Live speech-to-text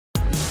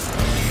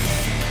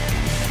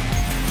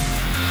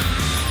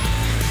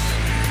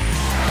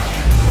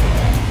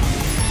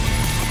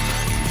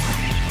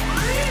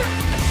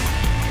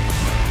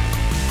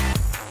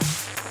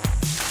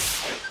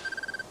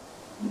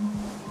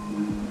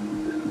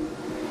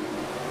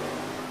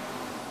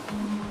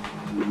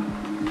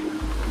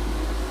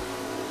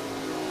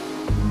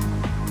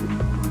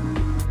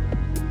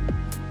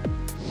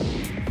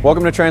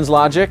Welcome to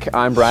TRANSLOGIC.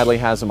 I'm Bradley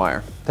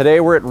Hasemeyer.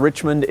 Today we're at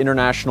Richmond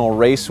International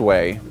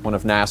Raceway, one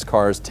of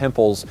NASCAR's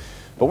temples.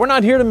 But we're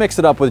not here to mix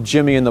it up with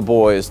Jimmy and the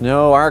boys.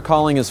 No, our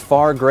calling is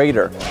far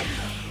greater.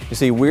 You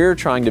see, we're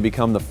trying to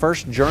become the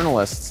first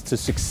journalists to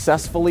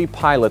successfully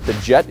pilot the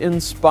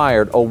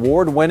jet-inspired,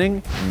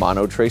 award-winning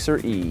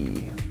MonoTracer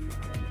E.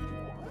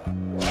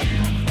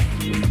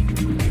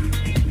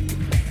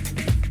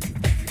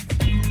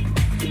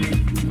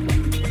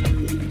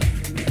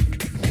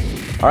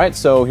 All right,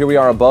 so here we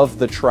are above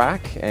the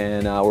track,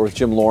 and we're with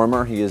Jim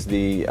Lorimer. He is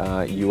the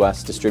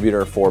U.S.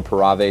 distributor for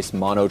Parave's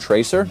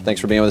MonoTracer. Thanks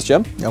for being with us,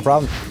 Jim. No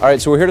problem. All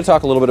right, so we're here to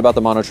talk a little bit about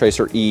the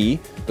MonoTracer E,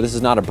 but this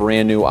is not a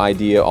brand new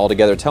idea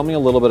altogether. Tell me a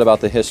little bit about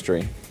the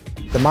history.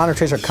 The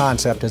MonoTracer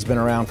concept has been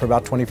around for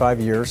about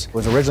 25 years. It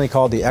was originally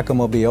called the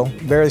Ecomobile,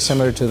 very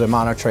similar to the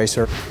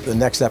MonoTracer. The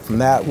next step from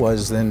that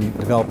was then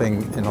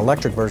developing an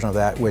electric version of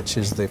that, which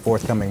is the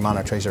forthcoming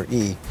MonoTracer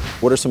E.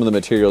 What are some of the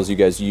materials you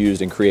guys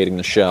used in creating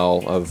the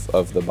shell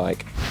of the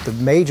bike? The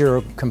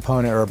major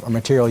component or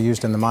material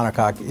used in the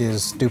monocoque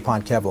is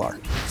DuPont Kevlar.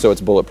 So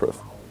it's bulletproof?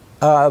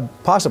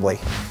 Possibly.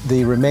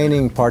 The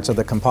remaining parts of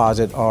the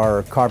composite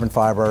are carbon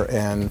fiber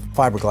and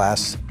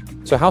fiberglass.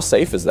 So how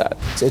safe is that?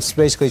 It's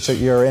basically so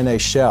you're in a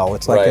shell.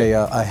 It's like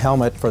a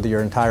helmet for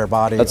your entire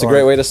body. That's a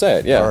great way to say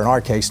it, yeah. Or in our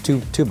case,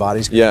 two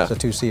bodies. Yeah. It's a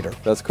two-seater.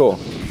 That's cool.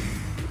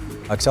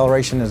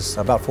 Acceleration is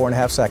about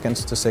 4.5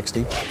 seconds to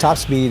 60. Top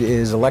speed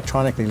is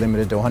electronically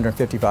limited to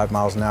 155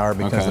 miles an hour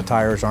because the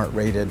tires aren't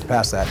rated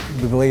past that.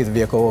 We believe the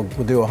vehicle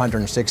will do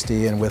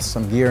 160, and with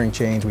some gearing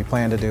change, we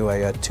plan to do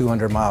a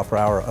 200 mile per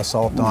hour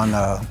assault on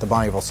the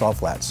Bonneville salt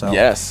flat. So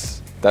yes.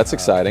 That's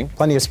exciting.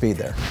 Plenty of speed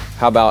there.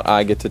 How about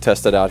I get to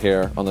test it out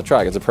here on the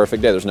track? It's a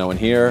perfect day. There's no one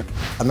here.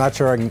 I'm not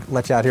sure I can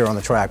let you out here on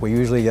the track. We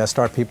usually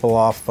start people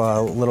off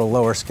a little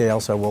lower scale,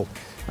 so we'll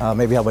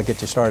maybe help get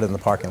you started in the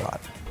parking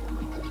lot.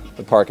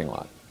 The parking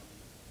lot.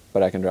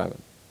 But I can drive it?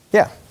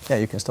 Yeah,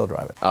 you can still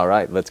drive it. All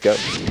right, let's go.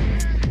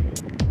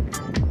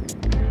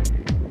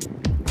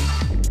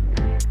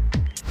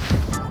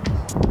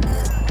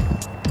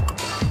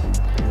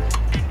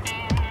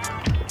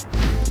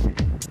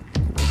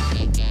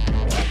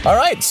 All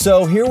right,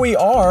 so here we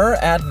are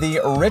at the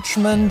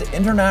Richmond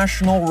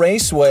International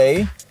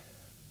Raceway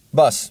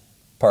bus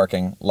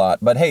parking lot.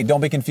 But hey, don't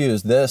be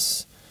confused.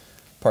 This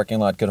parking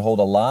lot could hold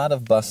a lot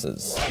of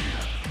buses.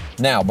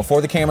 Now,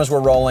 before the cameras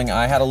were rolling,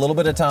 I had a little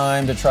bit of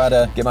time to try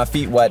to get my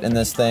feet wet in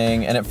this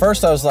thing. And at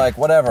first I was like,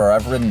 whatever,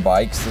 I've ridden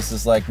bikes. This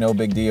is like no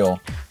big deal.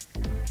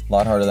 A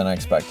lot harder than I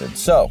expected.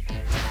 So,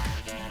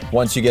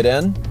 once you get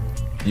in,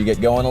 you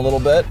get going a little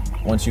bit.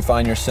 Once you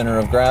find your center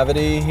of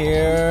gravity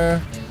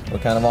here, we're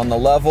kind of on the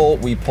level.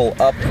 We pull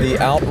up the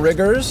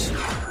outriggers.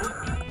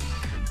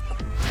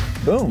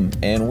 Boom,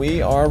 and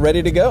we are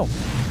ready to go.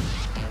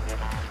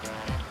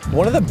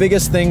 One of the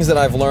biggest things that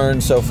I've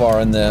learned so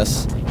far in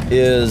this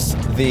is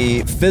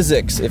the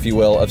physics, if you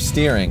will, of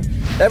steering.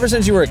 Ever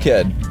since you were a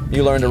kid,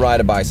 you learned to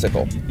ride a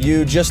bicycle.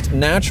 You just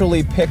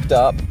naturally picked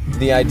up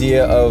the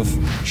idea of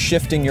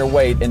shifting your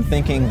weight and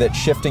thinking that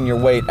shifting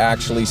your weight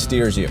actually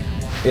steers you.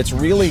 It's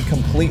really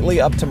completely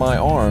up to my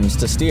arms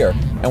to steer.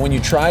 And when you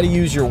try to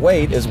use your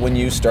weight is when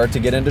you start to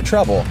get into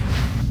trouble.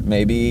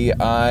 Maybe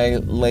I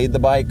laid the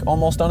bike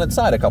almost on its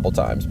side a couple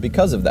times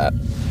because of that.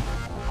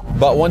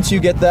 But once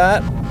you get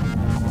that,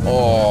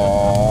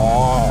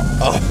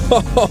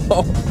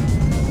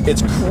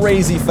 it's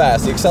crazy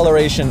fast. The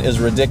acceleration is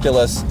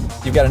ridiculous.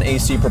 You've got an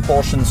AC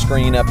propulsion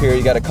screen up here.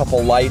 You got a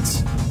couple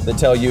lights that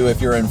tell you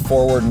if you're in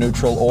forward,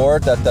 neutral, or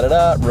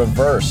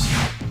reverse.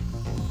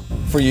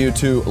 For you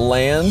to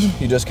land,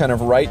 you just kind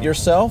of right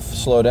yourself,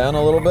 slow down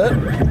a little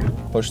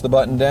bit, push the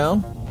button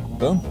down,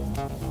 boom,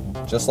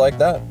 just like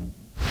that.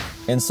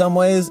 In some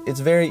ways,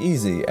 it's very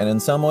easy, and in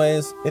some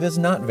ways, it is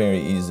not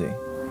very easy.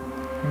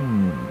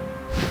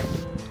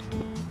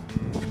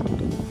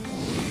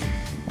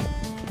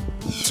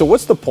 So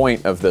what's the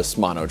point of this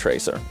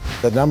MonoTracer?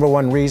 The number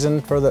one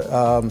reason for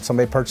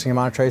somebody purchasing a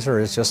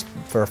MonoTracer is just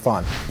for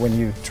fun. When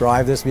you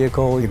drive this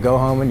vehicle, you go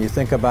home and you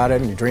think about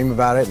it and you dream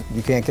about it,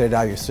 you can't get it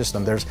out of your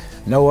system. There's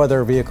no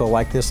other vehicle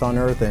like this on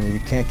Earth and you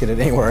can't get it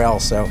anywhere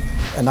else. So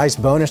a nice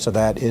bonus to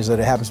that is that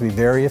it happens to be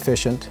very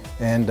efficient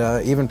and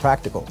even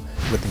practical.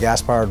 With the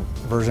gas-powered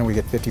version, we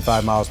get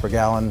 55 miles per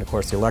gallon. Of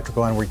course, the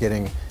electrical one,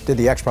 did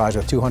the X Prize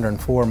with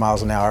 204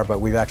 miles an hour, but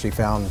we've actually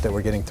found that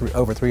we're getting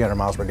over 300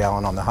 miles per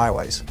gallon on the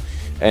highways.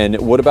 And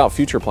what about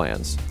future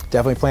plans?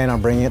 Definitely plan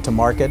on bringing it to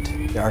market.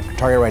 Our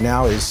target right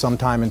now is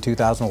sometime in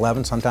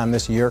 2011, sometime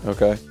this year.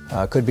 Okay.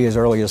 Could be as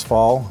early as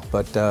fall,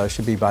 but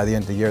should be by the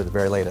end of the year at the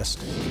very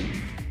latest.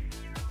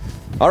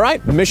 All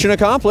right, mission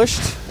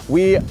accomplished.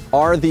 We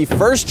are the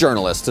first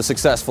journalists to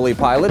successfully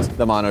pilot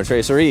the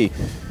MonoTracer E.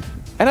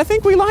 And I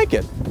think we like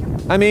it.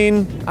 I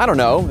mean, I don't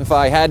know, if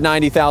I had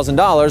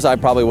 $90,000, I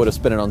probably would have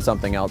spent it on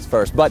something else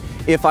first. But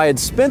if I had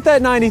spent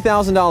that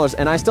 $90,000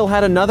 and I still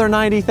had another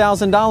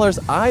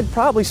 $90,000, I'd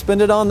probably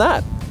spend it on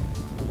that.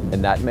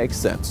 And that makes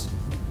sense.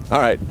 All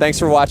right, thanks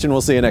for watching.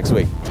 We'll see you next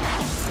week.